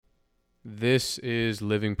This is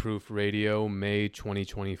Living Proof Radio, May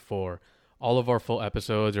 2024. All of our full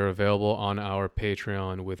episodes are available on our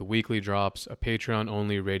Patreon with weekly drops, a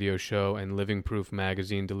Patreon-only radio show, and Living Proof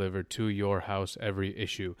magazine delivered to your house every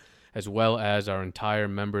issue, as well as our entire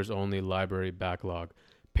members-only library backlog.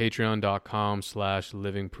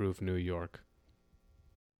 Patreon.com/livingproofnewyork.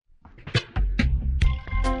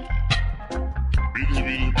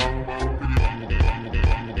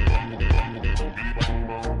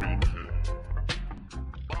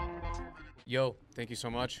 Yo, thank you so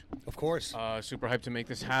much. Of course. Super hyped to make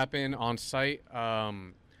this happen on site.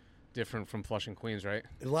 Different from Flushing, Queens, right?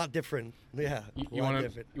 A lot different. Yeah. You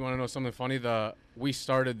want to know something funny? We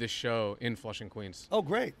started this show in Flushing, Queens. Oh,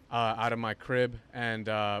 great. Out of my crib and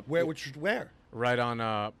Where? Right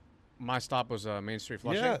on. My stop was Main Street,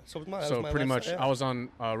 Flushing. Yeah. So was mine. So pretty much, I was on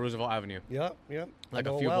Roosevelt Avenue. Yeah. Like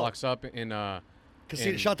a few blocks up in. Shout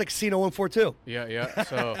out to Casino 142. Yeah.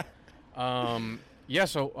 So. Yeah,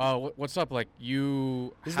 so what's up? Like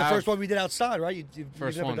you. This is the first one we did outside, right? You've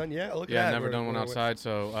never one. done, yeah. Look at that. Yeah, never done one outside.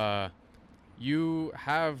 So you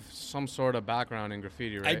have some sort of background in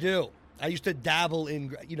graffiti, right? I do. I used to dabble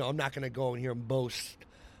in. I'm not going to go in here and boast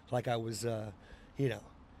like I was,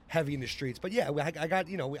 heavy in the streets. But yeah, I got.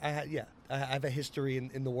 I have a history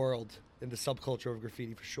in the world, in the subculture of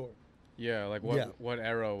graffiti for sure. Yeah, like what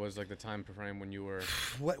era was like the time frame when you were?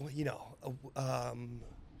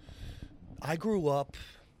 I grew up.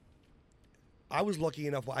 I was lucky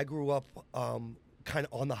enough. I grew up kind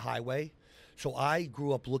of on the highway, so I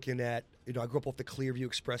grew up looking at. I grew up off the Clearview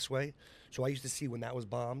Expressway, so I used to see when that was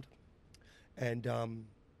bombed, and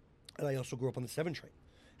I also grew up on the 7 train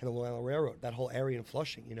and the Long Island Railroad, that whole area in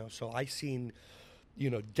Flushing. So I seen,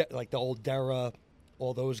 like the old Dera,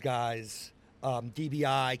 all those guys,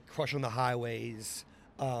 DBI crushing the highways.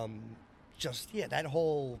 That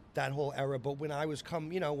whole era. But when I was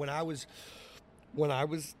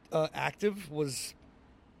active was,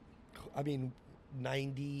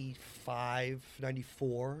 95,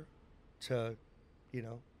 94 to,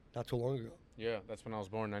 not too long ago. Yeah, that's when I was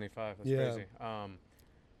born, 95. That's yeah. Crazy.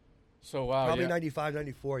 So wow. Probably 95,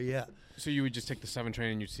 94, yeah. So you would just take the 7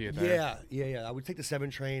 train and you'd see it there? Yeah. I would take the 7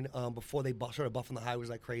 train before they started buffing the highways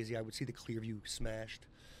like crazy. I would see the Clearview smashed.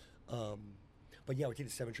 But yeah, we take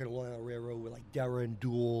the 7 train along the railroad with like Dera and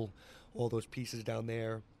Duel, all those pieces down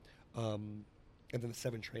there. And then the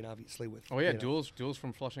 7 train, obviously, with... Oh, yeah, Duel's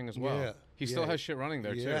from Flushing as well. Yeah. He still has shit running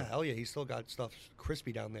there, too. Yeah, hell yeah. He's still got stuff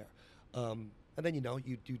crispy down there. And then, you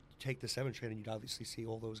take the 7 train and you'd obviously see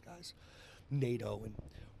all those guys. NATO and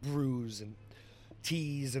Bruise and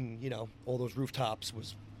Tease and, all those rooftops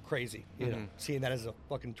was crazy. Seeing that as a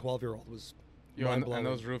fucking 12-year-old was mind-blowing. And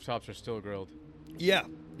those rooftops are still grilled. Yeah.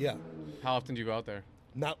 How often do you go out there?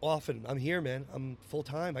 Not often. I'm here, man. I'm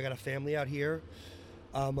full-time. I got a family out here.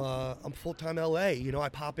 I'm full-time LA. I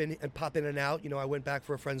pop in and out. I went back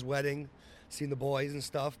for a friend's wedding, seen the boys and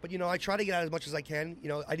stuff. But, I try to get out as much as I can.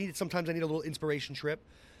 Sometimes I need a little inspiration trip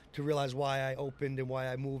to realize why I opened and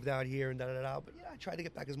why I moved out here and da-da-da-da. But, I try to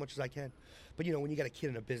get back as much as I can. But, when you got a kid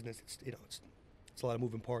in a business, it's a lot of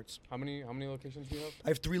moving parts. How many locations do you have? I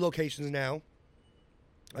have 3 locations now.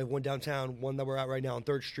 I have one downtown, one that we're at right now on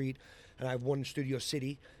 3rd Street, and I have one in Studio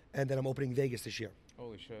City, and then I'm opening Vegas this year.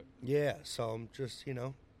 Holy shit. Yeah, so I'm just,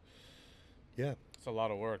 yeah. It's a lot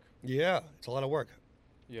of work. Yeah, it's a lot of work.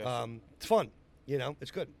 Yeah. It's fun,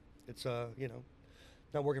 it's good. It's,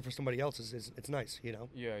 not working for somebody else is it's nice,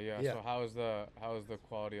 Yeah. Yeah. So how is the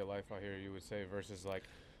quality of life out here, you would say, versus like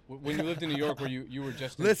when you lived in New York where you were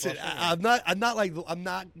just in Listen, Flushing, I'm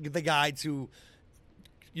not the guy to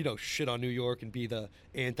shit on New York and be the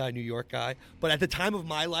anti-New York guy. But at the time of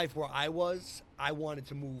my life where I wanted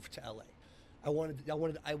to move to LA. I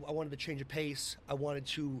wanted to change a pace. I wanted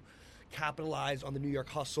to capitalize on the New York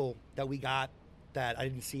hustle that we got, that I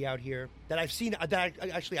didn't see out here, that I've seen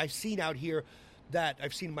out here, that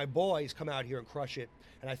I've seen my boys come out here and crush it.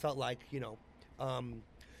 And I felt like,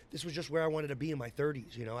 this was just where I wanted to be in my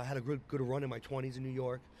 30s. I had a good run in my 20s in New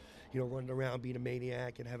York, running around being a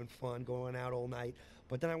maniac and having fun, going out all night.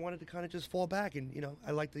 But then I wanted to kind of just fall back and,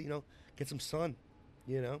 I like to, get some sun,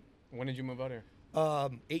 When did you move out here?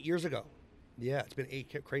 8 years ago. Yeah, it's been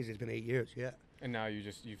crazy. It's been 8 years, yeah. And now you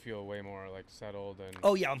feel way more like settled and...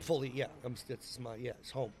 Oh, yeah, I'm fully, yeah. It's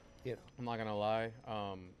home, I'm not going to lie.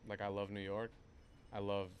 Like, I love New York.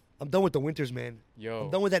 I'm done with the winters, man. Yo. I'm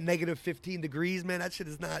done with that negative 15 degrees, man. That shit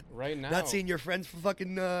is not... Right now. Not seeing your friends for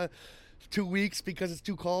fucking 2 weeks because it's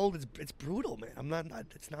too cold. It's brutal, man. I'm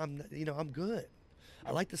good.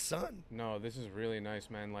 I like the sun. No, this is really nice,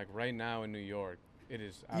 man. Like right now in New York, It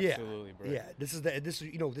is absolutely brick. Yeah. This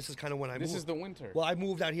is kind of when I moved. This is the winter. Well, I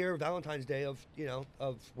moved out here Valentine's Day of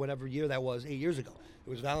whatever year that was, 8 years ago. It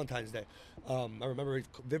was Valentine's Day. I remember it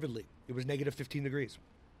vividly. It was negative 15 degrees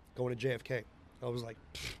going to JFK. I was like,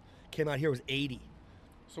 came out here, it was 80.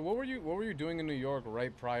 So what were you doing in New York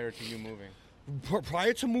right prior to you moving?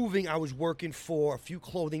 Prior to moving, I was working for a few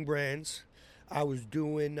clothing brands. I was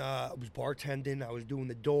bartending. I was doing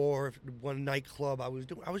the door, one nightclub. I was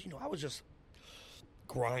just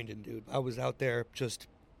grinding, dude. I was out there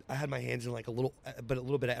I had my hands in like a little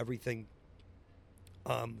bit of everything.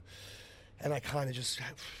 And I kind of just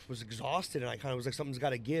was exhausted, and I kind of was like, something's got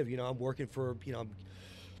to give. I'm working for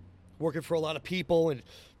a lot of people and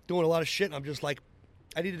doing a lot of shit. And I'm just like,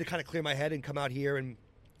 I needed to kind of clear my head and come out here and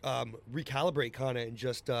recalibrate kind of and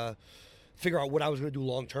just figure out what I was going to do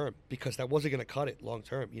long term, because that wasn't going to cut it long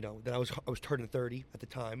term. Then I was turning 30 at the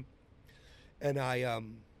time, and I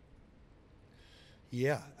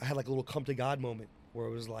had like a little come to God moment where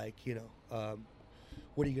it was like,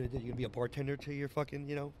 what are you going to do? You're going to be a bartender till you're fucking,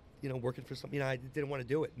 working for something. I didn't want to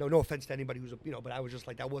do it. No offense to anybody who's but I was just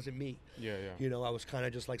like, that wasn't me. Yeah. I was kind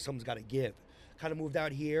of just like, something's got to give. Kind of moved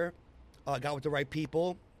out here, got with the right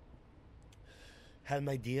people, had an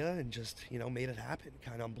idea, and just, made it happen.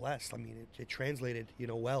 Kind of, I'm blessed. I mean, it translated,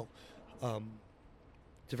 well.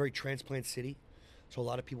 It's a very transplant city, so a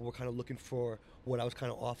lot of people were kind of looking for what I was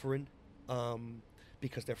kind of offering,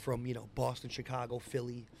 because they're from, Boston, Chicago,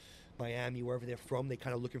 Philly, Miami, wherever they're from. They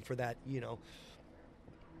kind of looking for that,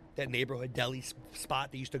 that neighborhood deli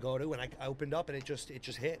spot they used to go to, and I opened up, and it just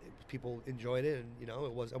hit. People enjoyed it, and I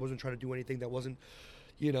wasn't trying to do anything that wasn't,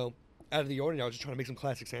 out of the ordinary. I was just trying to make some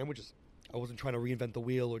classic sandwiches. I wasn't trying to reinvent the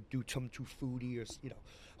wheel or do something too foodie, or I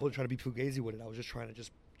wasn't trying to be fugazi with it. I was just trying to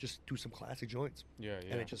just do some classic joints. Yeah.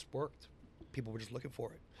 And it just worked. People were just looking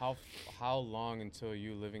for it. How long until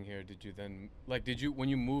you living here did you then, like, when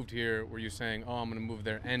you moved here, were you saying, oh, I'm going to move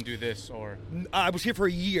there and do this, or? I was here for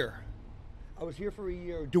a year.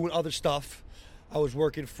 Doing other stuff. I was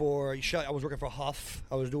working for Huff.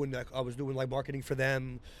 I was doing like marketing for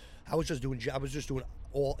them. I was just doing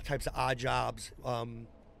all types of odd jobs.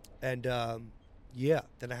 Then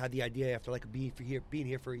I had the idea after like being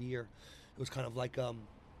here for a year. It was kind of like an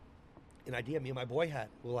idea me and my boy had.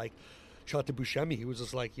 We're like, shout out to Buscemi. He was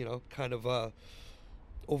just like, kind of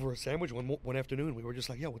over a sandwich one afternoon. We were just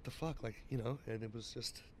like, yeah, what the fuck, like, and it was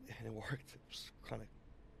just, and it worked. It was kind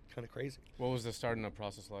of crazy. What was the starting up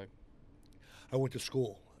process like? I went to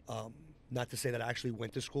school. Not to say that I actually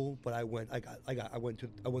went to school, but I went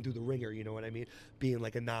through the ringer. You know what I mean? Being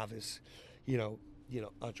like a novice,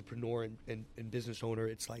 entrepreneur and business owner.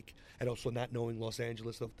 It's like, and also not knowing Los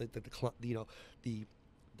Angeles, the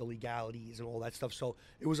legalities and all that stuff. So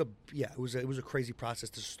it was a crazy process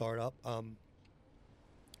to start up.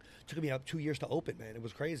 Took me about 2 years to open, man. It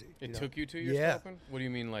was crazy. It took you 2 years to open? What do you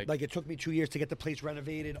mean, like? Like, it took me 2 years to get the place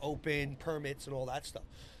renovated, open, permits, and all that stuff.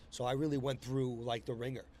 So I really went through, like, the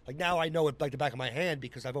ringer. Like, now I know it like the back of my hand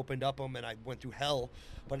because I've opened up them and I went through hell.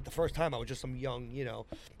 But at the first time, I was just some young,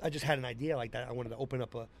 I just had an idea like that. I wanted to open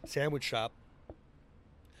up a sandwich shop,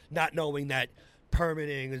 not knowing that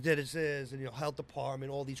permitting, and, health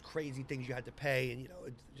department, all these crazy things you had to pay, and,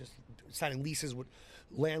 just signing leases with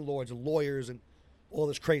landlords and lawyers and all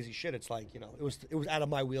this crazy shit. It's like, it was out of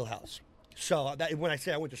my wheelhouse. So when I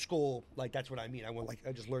say I went to school, like, that's what I mean.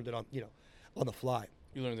 I just learned it on the fly.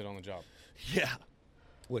 You learned it on the job. Yeah.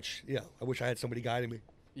 Which, I wish I had somebody guiding me.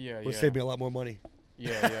 Yeah, It would save me a lot more money.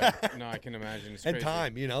 Yeah. No, I can imagine. It's and crazy.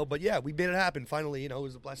 time, But yeah, we made it happen. Finally, it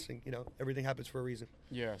was a blessing. Everything happens for a reason.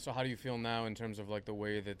 Yeah. So how do you feel now in terms of like the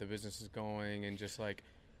way that the business is going, and just like,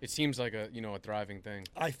 it seems like a thriving thing?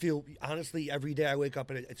 I feel, honestly, every day I wake up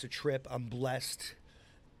and it's a trip. I'm blessed.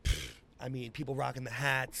 I mean, people rocking the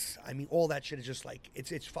hats. I mean, all that shit is just like,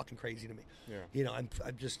 it's fucking crazy to me. Yeah. I'm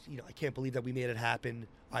just, I can't believe that we made it happen.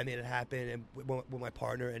 I made it happen, and with my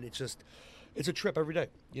partner, and it's a trip every day.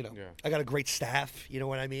 Yeah. I got a great staff. You know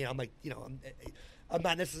what I mean? I'm like, I'm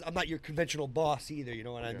not your conventional boss either. You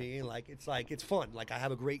know what I mean? Like, it's fun. Like, I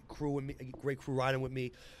have a great crew riding with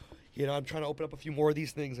me. I'm trying to open up a few more of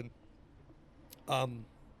these things, and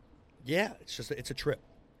it's a trip.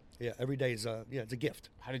 Yeah, every day is it's a gift.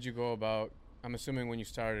 How did you go about? I'm assuming when you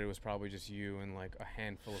started, it was probably just you and like a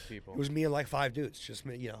handful of people. It was me and like 5 dudes. Just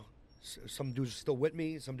me, Some dudes still with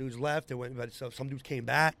me. Some dudes left. But some dudes came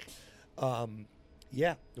back.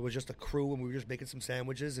 It was just a crew, and we were just making some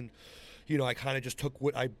sandwiches. And I kind of just took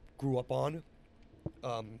what I grew up on.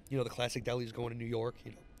 The classic delis going to New York.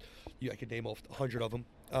 I could name off 100 of them.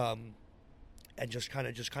 And just kind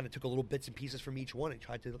of took a little bits and pieces from each one and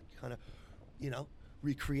tried to kind of,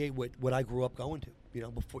 recreate what I grew up going to.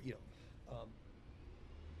 Before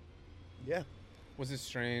Yeah. Was it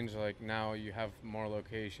strange? Like now you have more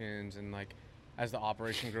locations, and like as the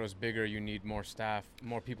operation grows bigger, you need more staff,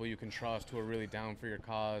 more people you can trust who are really down for your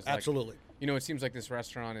cause. Like, Absolutely. you know, it seems like this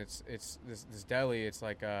restaurant, it's this deli. It's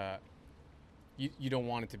like you don't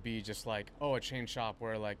want it to be just like, oh, a chain shop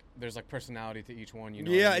where like there's like personality to each one. You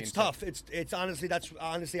know? Yeah, what I mean? it's tough. It's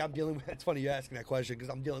honestly I'm dealing with. It's funny you asking that question because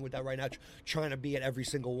I'm dealing with that right now, trying to be at every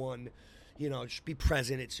single one. You know, just be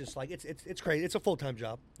present. It's just like it's crazy. It's a full-time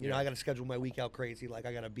job. You know, I got to schedule my week out crazy. Like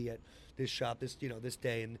I got to be at this shop this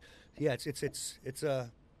day, and yeah, it's a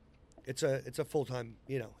full-time,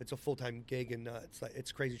 it's a full-time gig, and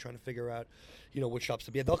it's crazy trying to figure out, what shops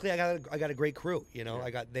to be at. Luckily, I got a great crew.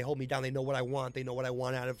 They hold me down. They know what I want. They know what I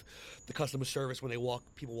want out of the customer service when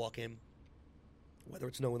people walk in, whether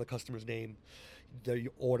it's knowing the customer's name, the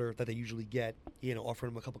order that they usually get,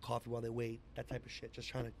 offering them a cup of coffee while they wait, that type of shit. Just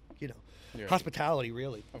trying to, hospitality,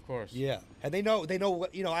 really. Of course. Yeah, and they know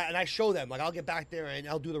what, and I show them, like I'll get back there and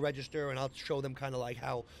I'll do the register and I'll show them kind of like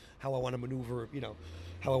how I want to maneuver,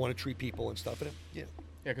 how I want to treat people and stuff. And yeah,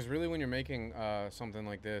 because really when you're making something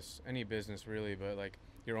like this, any business really, but like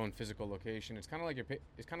your own physical location, it's kind of like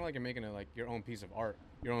you're making it like your own piece of art,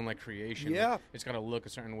 your own like creation. Yeah, like, it's got to look a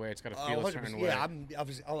certain way, it's got to feel a certain way. Yeah, I'm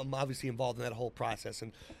obviously involved in that whole process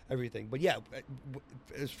and everything. But yeah,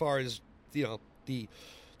 as far as the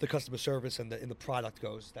customer service and the product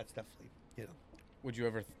goes, that's definitely Would you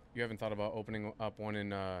ever? You haven't thought about opening up one in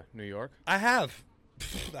New York? I have.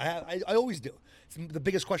 I always do. It's the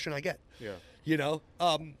biggest question I get. Yeah.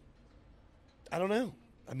 I don't know.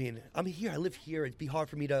 I mean, I'm here. I live here. It'd be hard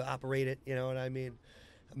for me to operate it. You know what I mean?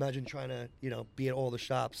 Imagine trying to, be at all the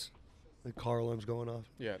shops. The car alarm's going off.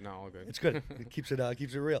 Yeah, no, all good. It's good. It keeps it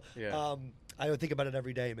real. Yeah. I think about it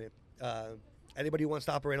every day, man. Anybody who wants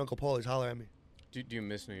to operate Uncle Paulie's, holler at me. Do you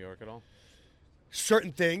miss New York at all?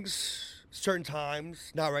 Certain things, certain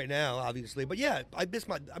times. Not right now, obviously, but yeah, I miss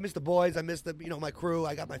the boys. I miss my crew.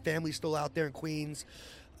 I got my family still out there in Queens.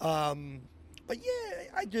 But yeah,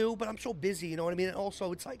 I do. But I'm so busy. You know what I mean? And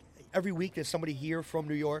also, it's like every week there's somebody here from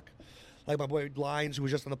New York. Like my boy Lyons, who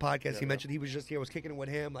was just on the podcast. He mentioned he was just here. I was kicking it with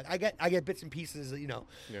him. Like I get bits and pieces.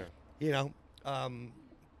 Yeah.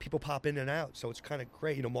 People pop in and out, so it's kind of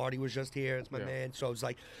great. Marty was just here. It's my man. So it's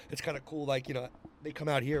like it's kind of cool. Like they come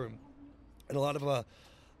out here, and a lot of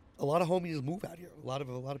homies move out here. A lot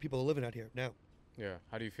of people are living out here now. Yeah.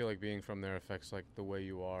 How do you feel like being from there affects like the way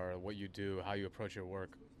you are, what you do, how you approach your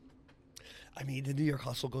work? I mean, the New York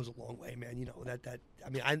hustle goes a long way, man. That. I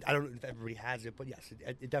mean, I don't know if everybody has it, but yes,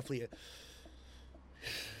 it definitely.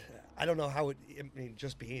 I don't know how it. I mean,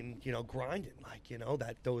 just being grinding, like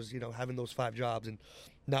that those having those 5 jobs and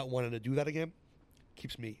not wanting to do that again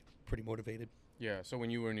keeps me pretty motivated. Yeah. So when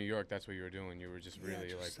you were in New York, that's what you were doing. You were just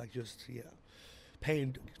really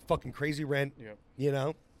paying fucking crazy rent.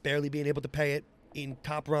 Yep. Barely being able to pay it, eating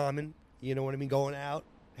top ramen. You know what I mean? Going out,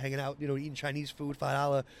 hanging out. Eating Chinese food,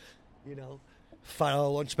 $5.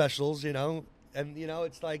 $5 lunch specials. And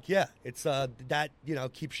it's like it's that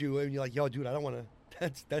keeps you and you're like, yo, dude, I don't want to.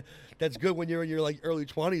 That's good when you're in your like early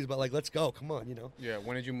 20s, but like let's go, come on, Yeah.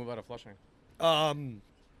 When did you move out of Flushing?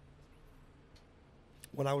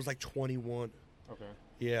 When I was like 21. Okay.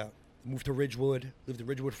 Yeah, moved to Ridgewood. Lived in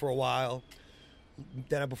Ridgewood for a while.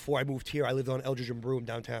 Then before I moved here, I lived on Eldridge and Broome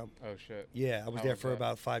downtown. Oh shit. Yeah, I was there for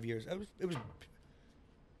about 5 years. It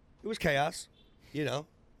was chaos. It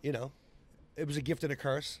was a gift and a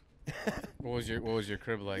curse. What was your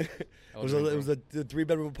crib like? It was a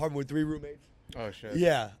 3-bedroom apartment with 3 roommates. Oh shit.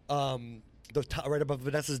 Yeah. Right above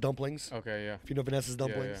Vanessa's Dumplings. Okay, yeah. If you know Vanessa's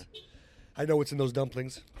Dumplings. Yeah. I know what's in those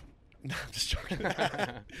dumplings. No, I'm just joking.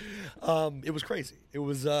 It was crazy. It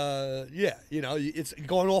was it's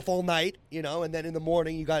going off all night, and then in the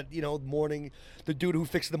morning you got, the dude who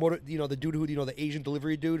fixed the motor, the dude who, the Asian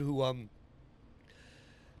delivery dude who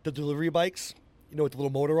the delivery bikes, with the little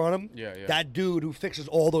motor on them. Yeah. That dude who fixes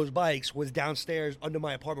all those bikes was downstairs under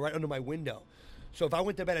my apartment, right under my window. So if I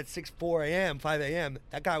went to bed at 5 a.m.,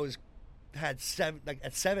 that guy had 7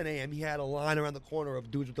 a.m. he had a line around the corner of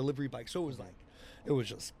dudes with delivery bikes. So it was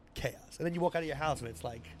just chaos. And then you walk out of your house and it's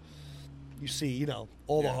like you see,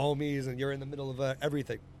 all the homies and you're in the middle of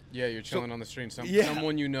everything. Yeah, you're chilling on the street.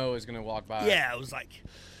 Someone is gonna walk by. Yeah, it was like,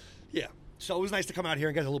 yeah. So it was nice to come out here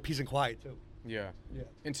and get a little peace and quiet too. Yeah.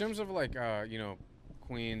 In terms of like,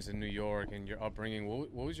 Queens and New York and your upbringing,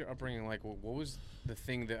 what was your upbringing like? What was the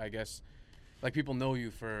thing that I guess, like people know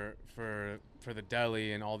you for the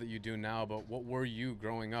deli and all that you do now, but what were you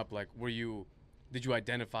growing up? Like, did you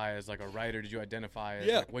identify as like a writer? Did you identify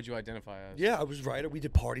as what'd you identify as? Yeah, I was a writer. We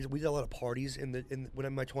did parties. We did a lot of parties when I'm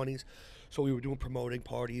in my 20s. So we were promoting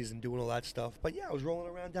parties and doing all that stuff. But yeah, I was rolling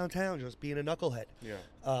around downtown just being a knucklehead. Yeah.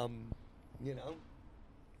 You know?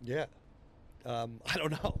 Yeah. I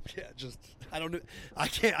don't know. Yeah, just I don't know. I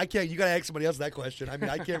can't. You gotta ask somebody else that question. I mean,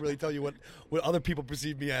 I can't really tell you what other people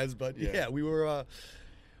perceive me as, but yeah, we were a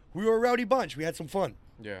rowdy bunch. We had some fun.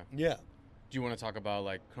 Yeah. Yeah. Do you want to talk about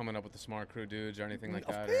like coming up with the Smart Crew dudes or anything like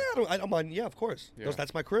that? Yeah, I don't mind. Yeah, of course. Yeah.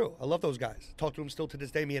 That's my crew. I love those guys. Talk to them still to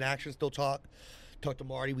this day. Me and Action still talk. Talk to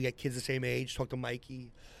Marty. We got kids the same age. Talk to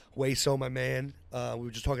Mikey. Wayso, my man. We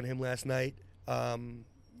were just talking to him last night.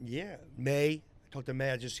 Yeah, May. I talked to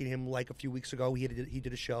May. I just seen him like a few weeks ago. He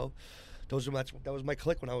did a show. That was my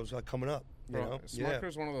clique when I was coming up. You know? Smart Crew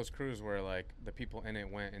is one of those crews where like the people in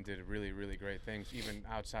it went and did really, really great things, even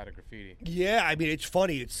outside of graffiti. Yeah, I mean it's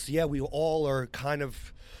funny. We all are kind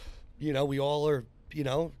of, we're all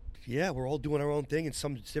doing our own thing in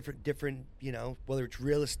some different, whether it's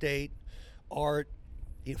real estate, art,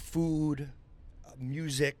 food,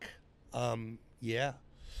 music, yeah,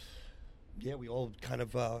 we all kind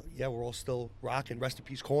of, we're all still rocking. Rest in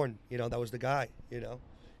peace, Korn. That was the guy.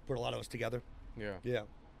 Put a lot of us together. Yeah. Yeah.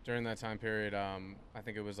 During that time period, I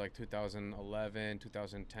think it was like 2011,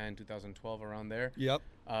 2010, 2012, around there. Yep.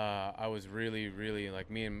 I was really, really, like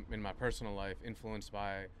me in my personal life, influenced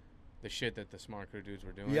by the shit that the Smart Crew dudes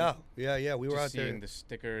were doing. Yeah. We were just out there. seeing the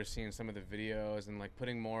stickers, seeing some of the videos, and like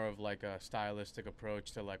putting more of like a stylistic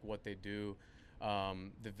approach to like what they do.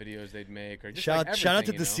 The videos they'd make, or just shout out to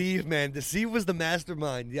everything, Deceive, man. Deceive was the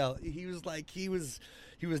mastermind. Yeah, he was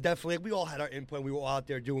definitely, we all had our input. We were all out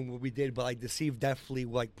there doing what we did, but like Deceive definitely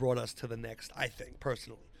like brought us to the next. I think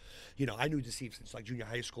personally, I knew Deceive since like junior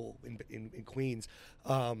high school in Queens,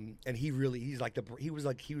 and he was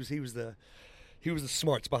the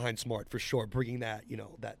smarts behind Smart for sure, bringing that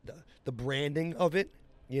the branding of it.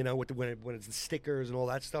 When it's the stickers and all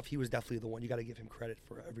that stuff, he was definitely the one. You got to give him credit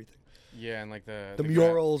for everything. Yeah, and like the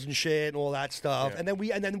murals and shit and all that stuff. Yeah.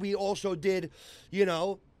 And then we also did,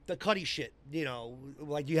 the Cuddy shit.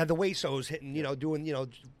 Like you had the Waysos hitting, doing,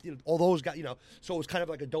 all those guys. So it was kind of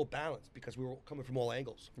like a dope balance because we were coming from all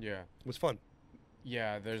angles. Yeah, it was fun.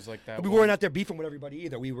 Yeah, there's like that. But we weren't out there beefing with everybody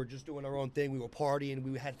either. We were just doing our own thing. We were partying.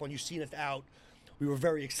 We had fun. You seen us out. We were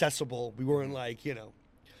very accessible. We weren't like,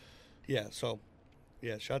 yeah. So,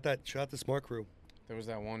 yeah. Shout out the Smart Crew. There was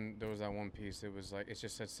that one piece. It was like it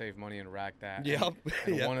just said "save money and rack that." Yep.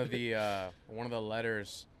 And Yep. one of the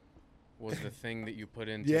letters was the thing that you put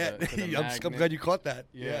into Yeah. the magnet. I'm glad you caught that.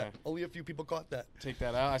 Yeah. Only a few people caught that. Take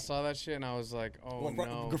that out. I saw that shit and I was like, oh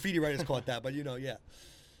no. Graffiti writers caught that, but yeah.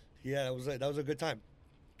 Yeah, that was a good time.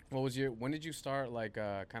 When did you start like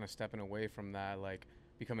kind of stepping away from that, like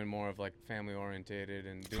becoming more of like family orientated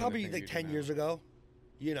and doing Probably the like 10 years ago.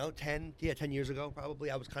 10 years ago probably.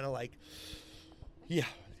 I was kind of like,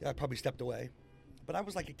 I probably stepped away. But I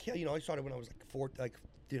was like a kid, I started when I was like 4, like,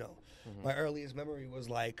 my earliest memory was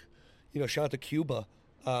like, shout out to Cuba,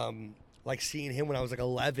 like seeing him when I was like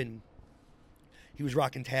 11. He was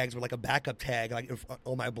rocking tags with like a backup tag like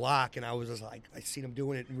on my block, and I was just like, I seen him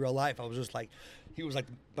doing it in real life. I was just like, he was like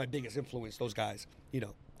my biggest influence, those guys,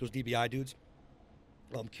 those DBI dudes.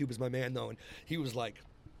 Cuba's my man though, and he was like,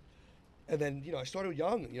 and then, I started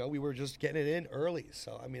young, we were just getting it in early.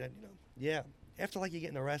 So, I mean, yeah. After like you're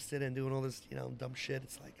getting arrested and doing all this, dumb shit,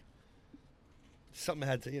 it's like something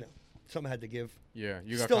had to give. Yeah,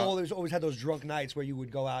 you got always had those drunk nights where you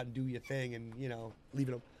would go out and do your thing and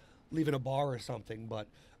leaving a bar or something, but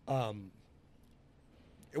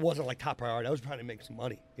it wasn't like top priority. I was trying to make some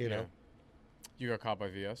money, you know. You got caught by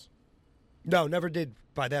VS? No, never did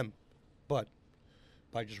by them, but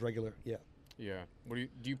by just regular, yeah. Yeah. What do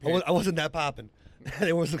you pay? I wasn't that popping.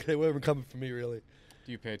 They weren't coming for me really.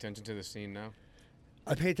 Do you pay attention to the scene now?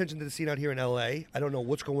 I pay attention to the scene out here in LA. I don't know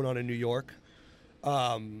what's going on in New York.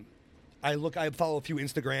 I follow a few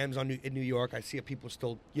Instagrams in New York. I see people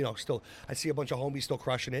still. I see a bunch of homies still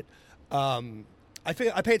crushing it. I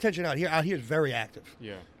pay attention out here. Out here is very active.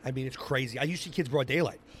 Yeah. I mean, it's crazy. You see kids broad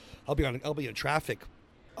daylight. I'll be in traffic.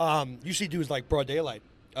 You see dudes like broad daylight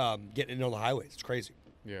getting in on the highways. It's crazy.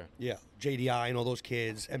 Yeah. Yeah. JDI and all those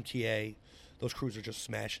kids, MTA, those crews are just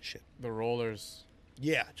smashing shit. The rollers.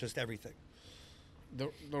 Yeah, just everything. The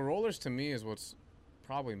rollers to me is what's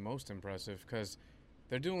probably most impressive because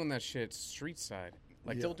they're doing that shit street side.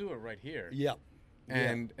 Like they'll do it right here. Yeah.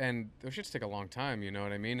 And those shits take a long time, you know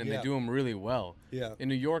what I mean? And Yeah. they do them really well. Yeah. In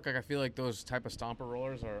New York, like I feel like those type of stomper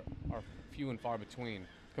rollers are few and far between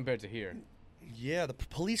compared to here. Yeah, the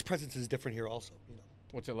police presence is different here also.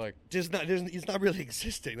 What's it like? It's not really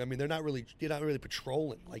existing. I mean, they're not really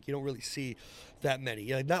patrolling. Like you don't really see that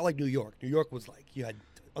many. Not like New York. New York was like you had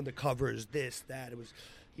undercovers, this, that. It was,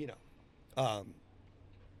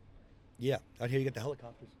 yeah. Out here you get the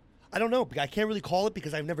helicopters. I don't know. I can't really call it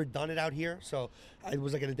because I've never done it out here. So it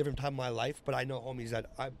was like at a different time in my life. But I know homies that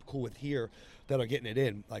I'm cool with here that are getting it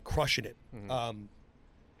in, like crushing it.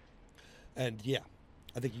 And yeah,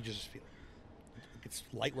 I think you just feel it's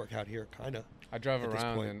light work out here, kind of. I drive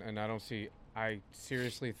around and I don't see. I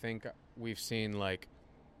seriously think we've seen like.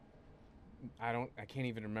 I can't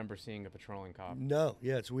even remember seeing a patrolling cop. No,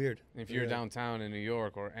 yeah, it's weird. If you're downtown in New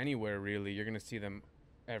York or anywhere really, you're gonna see them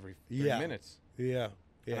every 30 minutes. Yeah.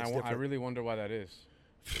 Yeah, and I really wonder why that is.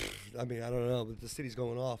 I mean, I don't know, but the city's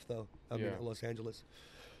going off though. I mean, Los Angeles,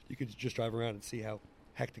 you could just drive around and see how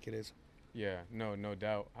hectic it is. Yeah, no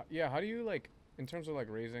doubt. Yeah, how do you like in terms of like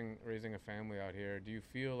raising a family out here? Do you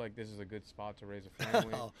feel like this is a good spot to raise a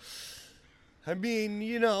family? I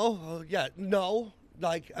mean, no.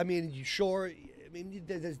 Like, I mean, sure. I mean,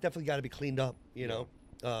 there's definitely got to be cleaned up. You know,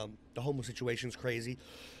 the homeless situation's crazy.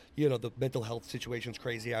 You know, the mental health situation's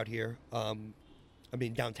crazy out here. I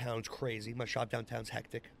mean, downtown's crazy. My shop downtown's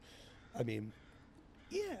hectic. I mean,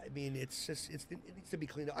 yeah. I mean, it needs to be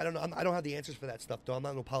cleaned up. I don't know. I don't have the answers for that stuff, though. I'm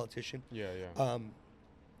not no politician. Yeah.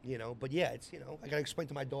 You know, but yeah, it's, I gotta explain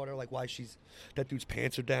to my daughter like why that dude's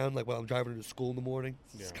pants are down like while I'm driving her to school in the morning.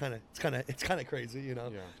 It's kind of crazy,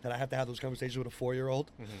 that I have to have those conversations with a 4-year-old.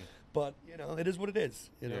 But it is what it is.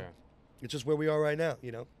 It's just where we are right now.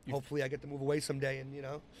 Hopefully I get to move away someday, and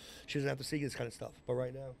she doesn't have to see this kind of stuff. But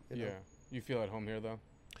right now, you feel at home here though.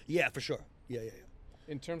 Yeah, for sure. Yeah.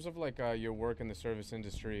 In terms of like your work in the service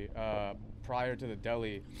industry, prior to the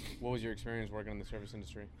deli, what was your experience working in the service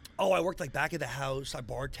industry? Oh, I worked like back of the house. I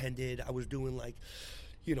bartended. I was doing like,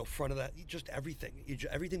 front of that, just everything,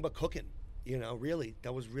 everything but cooking. Really,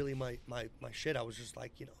 that was really my shit. I was just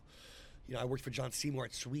like, I worked for John Seymour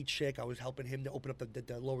at Sweet Chick. I was helping him to open up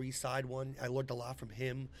the Lower East Side one. I learned a lot from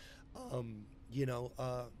him.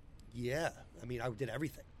 Yeah. I mean, I did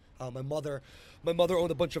everything. My mother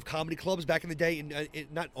owned a bunch of comedy clubs back in the day, and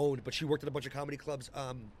not owned, but she worked at a bunch of comedy clubs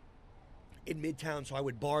in Midtown. So I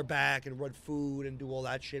would bar back and run food and do all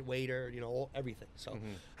that shit, waiter, everything. So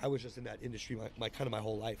I was just in that industry my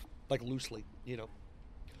whole life, like loosely,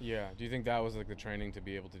 Yeah. Do you think that was like the training to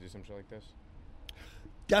be able to do some shit like this?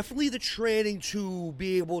 Definitely the training to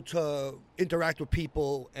be able to interact with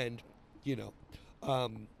people, and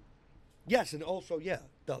yes, and also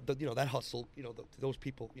that hustle, those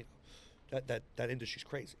people, that industry's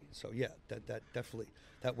crazy. So yeah, that definitely,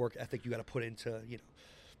 that work ethic you got to put into,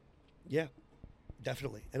 yeah,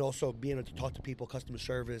 definitely, and also being able to talk to people, customer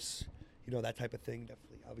service, that type of thing,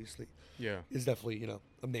 definitely, obviously, is definitely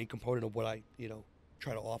a main component of what I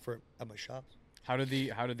try to offer at my shops. How did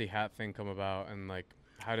the hat thing come about, and like?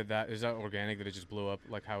 Is that organic that it just blew up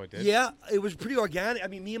like how it did? Yeah, it was pretty organic. I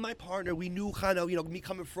mean, me and my partner, we knew kind of, me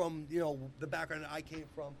coming from, the background that I came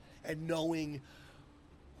from, and knowing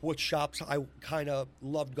what shops I kind of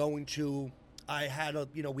loved going to. I had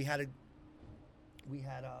we had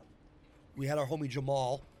our homie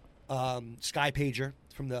Jamal, Sky Pager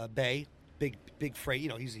from the Bay, big freight. He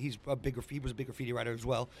was a big graffiti writer as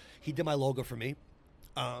well. He did my logo for me.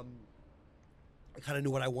 I kind of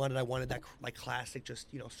knew what I wanted. I wanted that like classic, just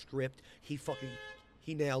script. He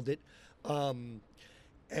nailed it. And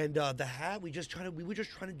the hat, we were just trying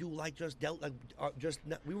to do like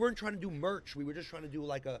we weren't trying to do merch. We were just trying to do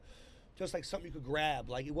like just like something you could grab.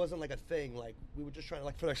 Like it wasn't like a thing. Like we were just trying to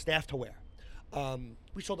like for our staff to wear.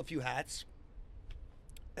 We sold a few hats,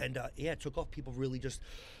 and it took off. People really just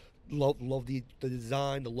loved the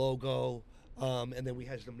design, the logo. And then we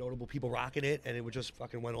had some notable people rocking it, and it just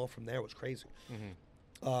fucking went off from there. It was crazy.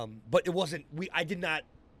 But it wasn't. I did not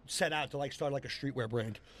set out to like start like a streetwear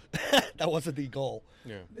brand. That wasn't the goal.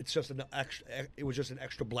 Yeah, it's just an extra. It was just an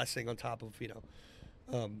extra blessing on top of being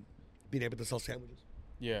able to sell sandwiches.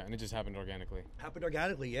 Yeah, and it just happened organically.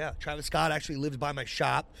 Yeah. Travis Scott actually lives by my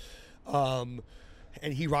shop.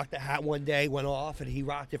 And he rocked the hat one day, went off, and he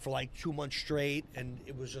rocked it for like 2 months straight. And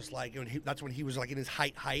it was just like, that's when he was like in his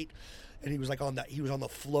height. And he was like he was on the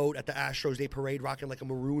float at the Astros Day Parade, rocking like a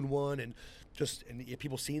maroon one, and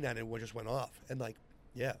people seen that and just went off. And like,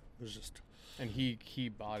 yeah, it was just. And he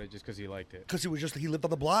bought it just because he liked it. Because he lived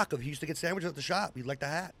on the block he used to get sandwiches at the shop. He liked the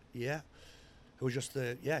hat. Yeah, it was just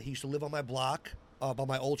he used to live on my block, by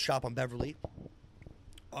my old shop on Beverly.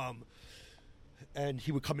 And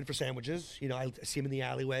he would come in for sandwiches. I'd see him in the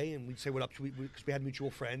alleyway, and we'd say what up to because we had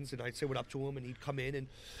mutual friends, and I'd say what up to him, and he'd come in, and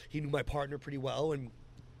he knew my partner pretty well, and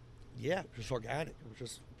yeah, just organic. It was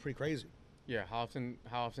just pretty crazy. Yeah. How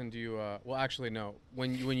often do you? Well, actually, no.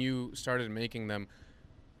 When you started making them,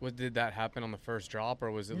 did that happen on the first drop,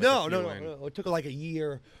 or was it? Like No. It took like a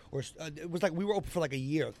year, or it was like we were open for like a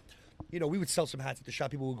year. you know, we would sell some hats at the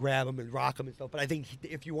shop. People would grab them and rock them and stuff. But I think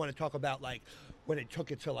if you want to talk about like when it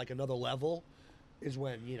took it to like another level, is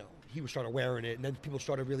when, you know, he started wearing it, and then people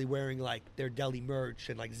started really wearing like their deli merch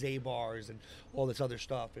and like Zabars and all this other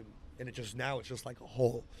stuff, and it just now it's just like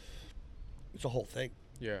it's a whole thing.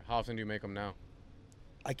 Yeah. How often do you make them now?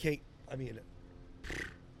 I mean,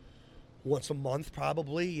 once a month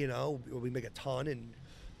probably. You know, we make a ton, and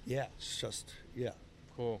yeah, it's just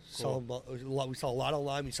Cool. We sell a lot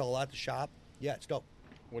online. We sell a lot at the shop. Yeah, it's dope.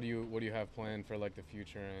 What do you have planned for like the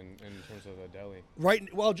future in terms of the deli?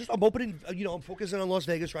 Right. Well, I'm opening. You know, I'm focusing on Las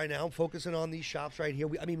Vegas right now. I'm focusing on these shops right here.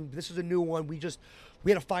 I mean, this is a new one. We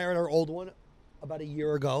had a fire in our old one about a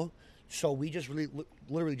year ago, so we just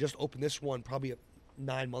literally just opened this one probably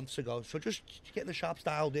 9 months ago. So just getting the shops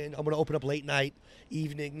dialed in. I'm going to open up late night,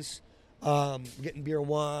 evenings, getting beer and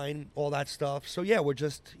wine, all that stuff. So yeah, we're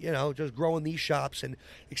just growing these shops and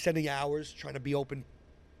extending hours, trying to be open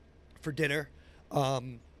for dinner.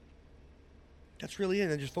 That's really it.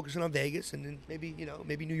 And just focusing on Vegas, and then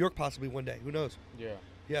maybe New York possibly one day. Who knows? Yeah.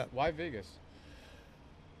 Yeah. Why Vegas?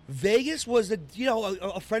 Vegas was a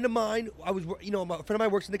friend of mine. A friend of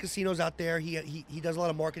mine works in the casinos out there. He does a lot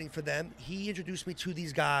of marketing for them. He introduced me to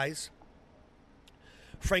these guys,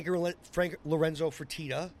 Frank Lorenzo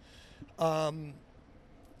Fertitta.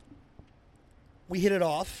 We hit it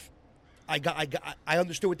off. I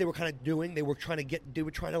understood what they were kind of doing. They were trying to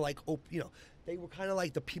like, they were kind of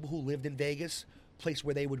like the people who lived in Vegas, place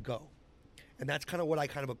where they would go. And that's kind of what I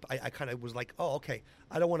kind of was like, oh, okay.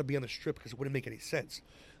 I don't want to be on the Strip because it wouldn't make any sense.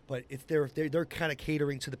 But if they're kind of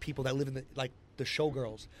catering to the people that live in the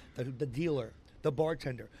showgirls, the dealer, the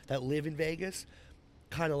bartender that live in Vegas,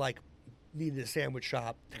 kind of like needed a sandwich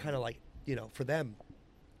shop, kind of like, for them.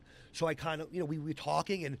 So I kind of, we were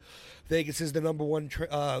talking, and Vegas is the number one,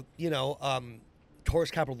 tourist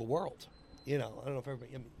capital of the world. I don't know if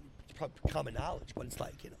everybody, it's probably common knowledge, but it's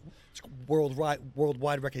like, it's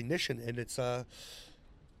worldwide recognition, and it's, only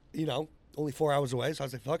 4 hours away. So I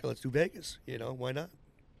was like, fuck it, let's do Vegas. Why not?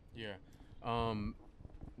 Yeah.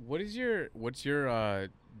 What's your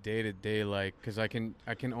day-to-day like? Because I can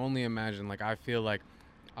only imagine, like, I feel like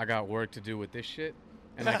I got work to do with this shit.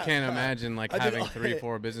 And I can't imagine having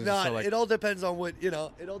 3-4 businesses. No, so, it all depends on what it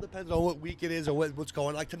all depends on what week it is or what's going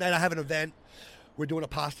on. Like tonight, I have an event. We're doing a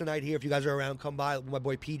pasta night here. If you guys are around, come by. My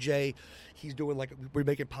boy PJ, he's doing we're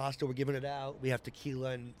making pasta. We're giving it out. We have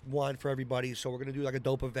tequila and wine for everybody. So we're gonna do like a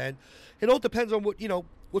dope event. It all depends on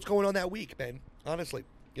what's going on that week, man. Honestly,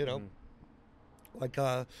 I'm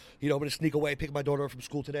gonna sneak away, pick my daughter up from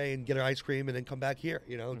school today, and get her ice cream, and then come back here.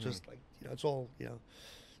 Just like it's all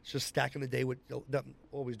It's just stacking the day with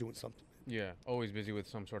always doing something. Yeah, always busy with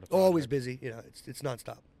some sort of. Always busy. It's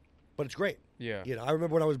nonstop, but it's great. Yeah. I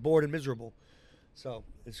remember when I was bored and miserable, so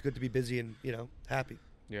it's good to be busy and happy.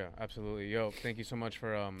 Yeah, absolutely. Yo, thank you so much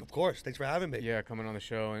for. Of course, thanks for having me. Yeah, coming on the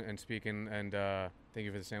show and speaking, and thank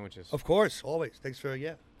you for the sandwiches. Of course, always. Thanks for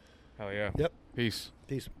Hell yeah. Yep. Peace.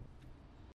 Peace.